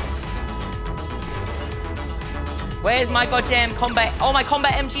 Where's my goddamn combat? Oh, my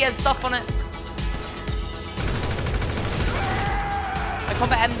combat MG has stuff on it. My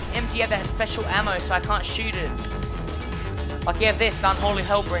combat MG has special ammo, so I can't shoot it. Like you have this, the Unholy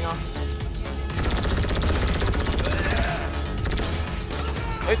Hellbringer.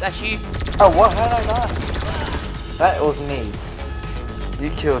 Oop, that's you. Oh, what? How did I die? That was me. You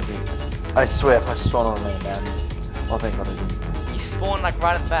killed me. I swear, if I spawn on me, man. Oh, thank God I didn't. You spawn like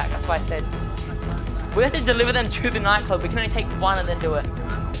right at the back, that's why I said. We have to deliver them to the nightclub, we can only take one and then do it.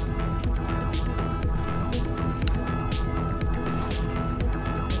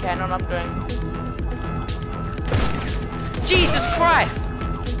 Okay, I know what I'm doing. Jesus Christ!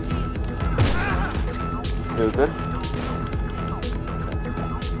 You good?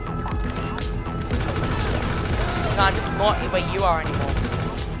 No, I'm just not where you are anymore.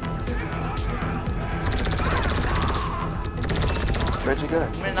 Where'd you go?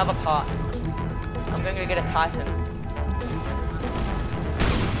 I'm in another part. I'm going to go get a Titan.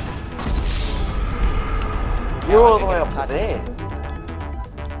 You're all the way up there.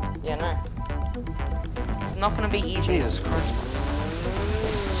 Yeah, no. It's not going to be easy. Jesus Christ.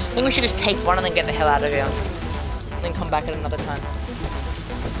 I think we should just take one and then get the hell out of here. And then come back at another time.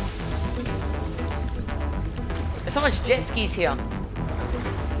 There's so much jet skis here.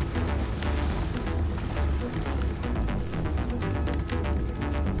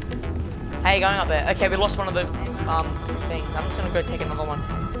 How you going up there? Okay, we lost one of the things. I'm just gonna go take another one.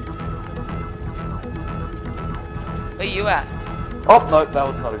 Where you at? Oh no, that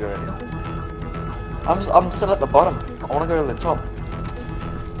was not a good idea. I'm still at the bottom. I wanna go to the top.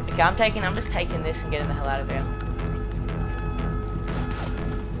 Okay, I'm just taking this and getting the hell out of here.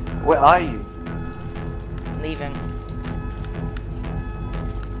 Where are you? Leaving.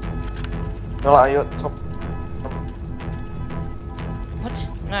 No, are you at the top? What?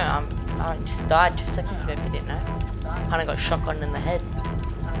 No, I just died 2 seconds ago if you didn't know. Kinda got shotgun in the head.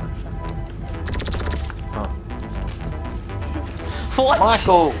 Oh. What?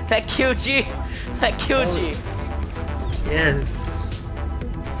 Michael! That killed you! That killed you! Yes.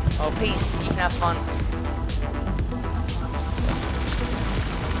 Oh, peace. You can have fun.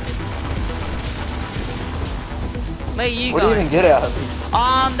 Where are you What do you going? even get out of these?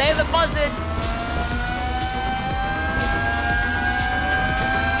 There's a buzzard!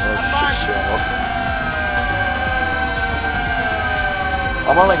 Oh fun. shit, Sherlock.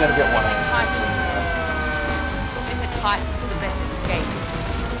 I'm only gonna get one aim. It's a tight to the best escape.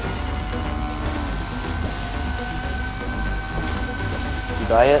 You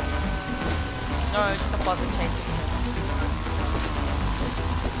die yet? No, it's just a buzzard chasing me.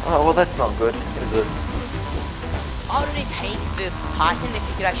 Oh, well that's not good, is it? I would really take the Titan if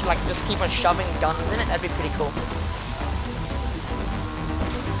you could actually like just keep on shoving guns in it, that'd be pretty cool.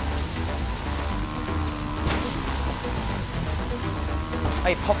 Oh,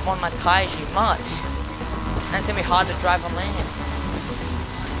 you pop on my tires, you much. And it's gonna be hard to drive on land.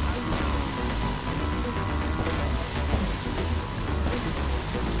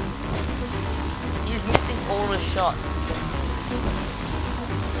 He's missing all the shots.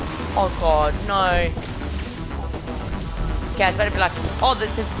 Oh god, no. Okay, it's better be like, oh,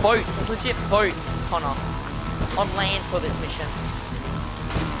 there's boats, there's legit boats, Connor, on land for this mission.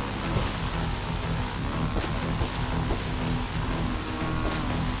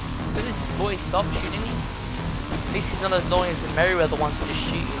 Will this boy stop shooting me? At least he's not as annoying as the Merryweather ones who just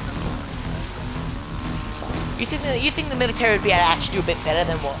shoot you. You think the military would be able to actually do a bit better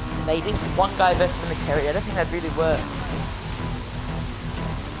than what they did? One guy versus the military, I don't think that'd really work.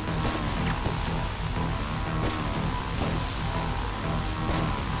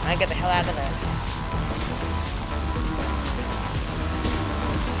 I get the hell out of there.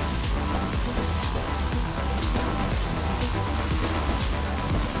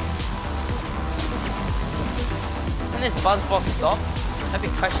 When this buzz box stop, I'd be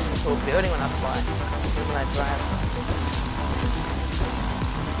crashing into a building when I fly, when I drive.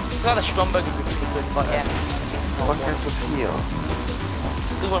 So the Stromberg would be pretty good, but yeah. What kind of here?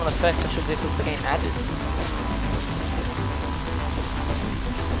 This is one of the first special vehicles the game added.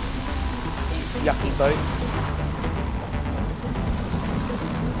 Yucky boats.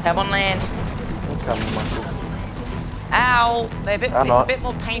 Have on land. Come, Michael. Ow! They're it's a not. bit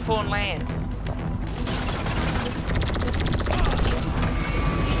more painful on land.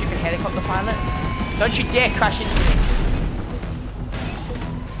 Stupid helicopter pilot. Don't you dare crash into me.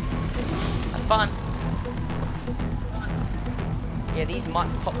 Have fun. Yeah, these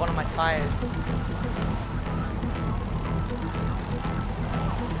mutts pop one of my tires.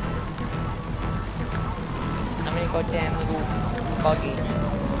 I'm in a goddamn little buggy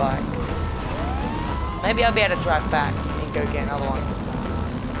bike. Maybe I'll be able to drive back and go get another one.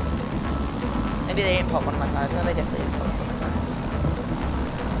 Maybe they didn't pop one of my tires. No, they definitely didn't pop one of my tires.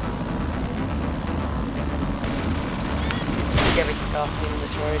 This is everything off in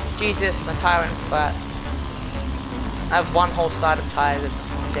this road. Jesus, my tire went flat. I have one whole side of tire that's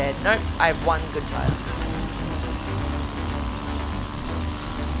dead. Nope, I have one good tire.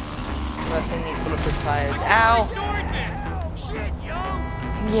 I think these bulletproof tires. Ow!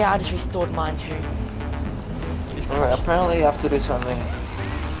 Yeah, I just restored mine too. Alright, apparently you have to do something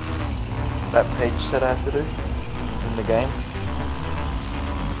that page said I have to do in the game.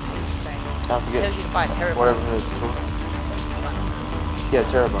 I have to get Tells you to buy a terrible. whatever it's called. Yeah,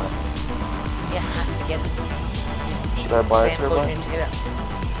 terabyte. Yeah, I have to get it. Should I buy a Sam told me terabyte? to get it.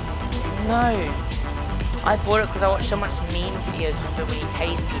 No. I bought it because I watched so much meme videos with it when you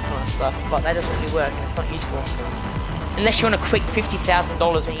tase people and stuff, but that doesn't really work and it's not useful. Unless you want a quick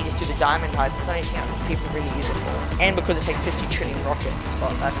 $50,000 when you just do the diamond heights, it's not anything that people really use it for. And because it takes 50 trillion rockets,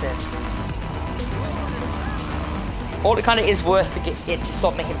 but that's it. All it kind of is worth to get it to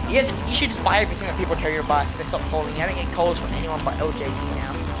stop making. You should just buy everything that people tell you to buy so they stop calling you. I don't get calls from anyone but LJD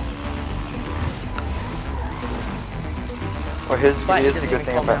now. Well, here's But it the doesn't good even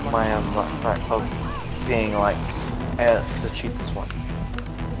thing call me about that my MacBook being like the cheapest one.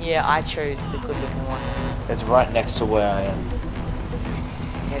 Yeah, I chose the good looking one. It's right next to where I am.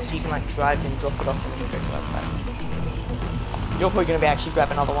 Yeah, so you can like drive and drop it off and then you go drive back. You're probably going to be actually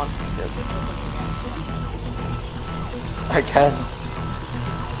grab another one. I can.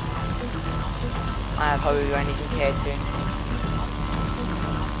 I probably won't even care to.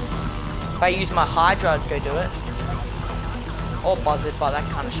 If I use my Hydra, I'd go do it. Or Buzzard, but that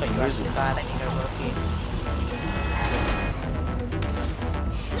kind of shot you out to the guy that you go work here.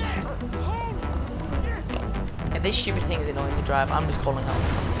 If this stupid thing is annoying to drive, I'm just calling up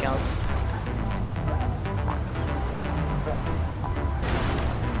something else.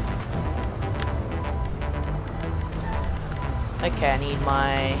 Okay, I need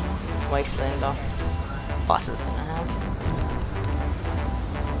my Wastelander. Fastest thing I have.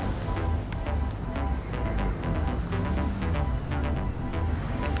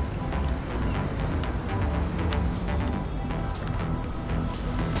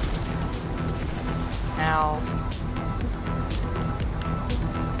 Ow.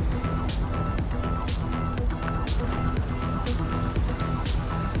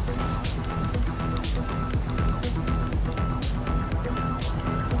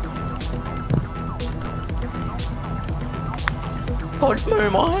 God, no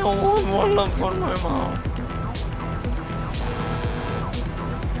mile, one no mile.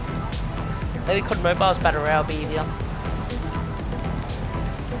 Maybe COD Mobile's Battle Royale be easier.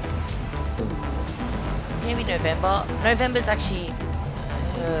 Maybe November. November's actually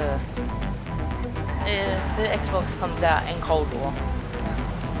the Xbox comes out in Cold War.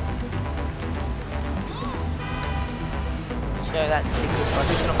 So that's pretty cool. I'm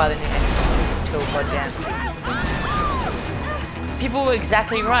just gonna buy the new Xbox until goddamn. People were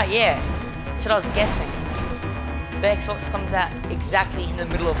exactly right, yeah. That's what I was guessing. The Xbox comes out exactly in the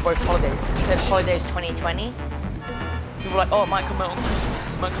middle of both holidays. It said holidays 2020. People were like, oh, it might come out on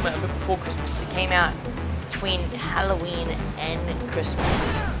Christmas. It might come out a bit before Christmas. It came out between Halloween and Christmas.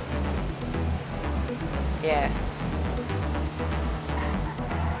 Yeah.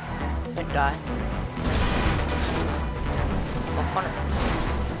 Don't die. Walk on it.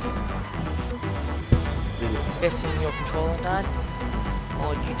 Guessing your controller died?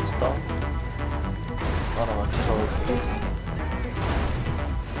 Or did you just stop? Oh no, my controller.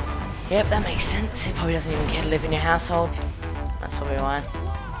 Yep, that makes sense. He probably doesn't even care to live in your household. That's probably why.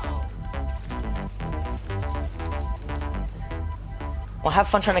 Well, have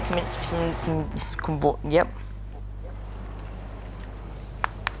fun trying to convince yep.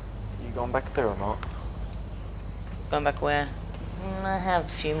 You going back there or not? Going back where? I have a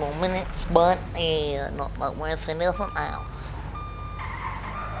few more minutes, but not worth it, isn't now.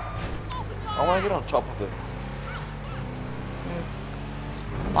 I want to get on top of it.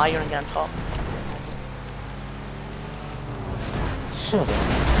 Why you want to get on top?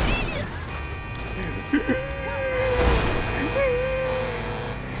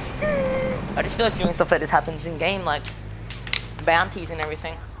 I just feel like doing stuff like this happens in game, like bounties and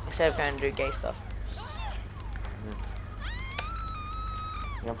everything, instead of going to do gay stuff.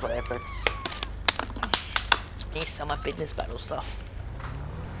 You want to play Apex? Need some of my business battle stuff.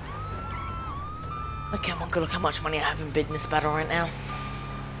 Okay, I'm gonna look how much money I have in business battle right now.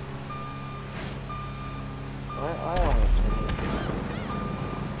 I only have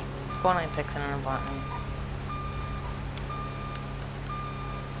 28. Go on Apex and invite me.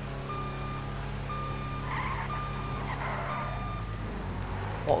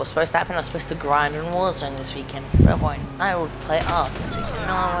 What was supposed to happen? I was supposed to grind in Warzone this weekend. But I won't. I will play Ark this weekend.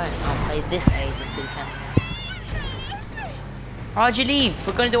 No, I won't. I'll play this age this weekend. Why'd you leave?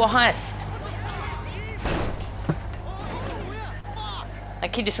 We're gonna do a heist.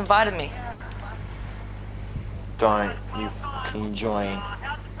 That kid just invited me. Don't you fucking join.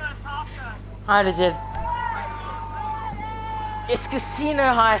 I did. It's casino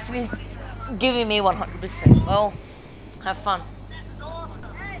heist and he's giving me 100%. Well, have fun.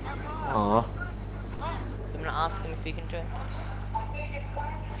 Aww. I'm gonna ask him if he can do it.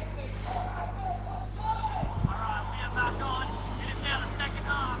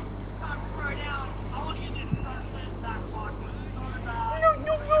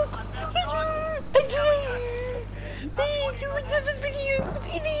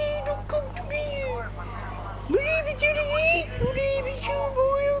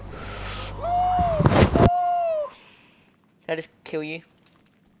 Did I just kill you?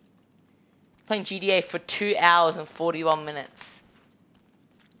 Playing GTA for 2 hours and 41 minutes.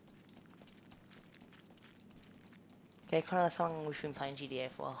 Okay, kind of that's how long we've been playing GTA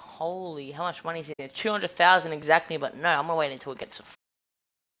for. Holy, how much money is in there? 200,000 exactly, but no, I'm gonna wait until it gets to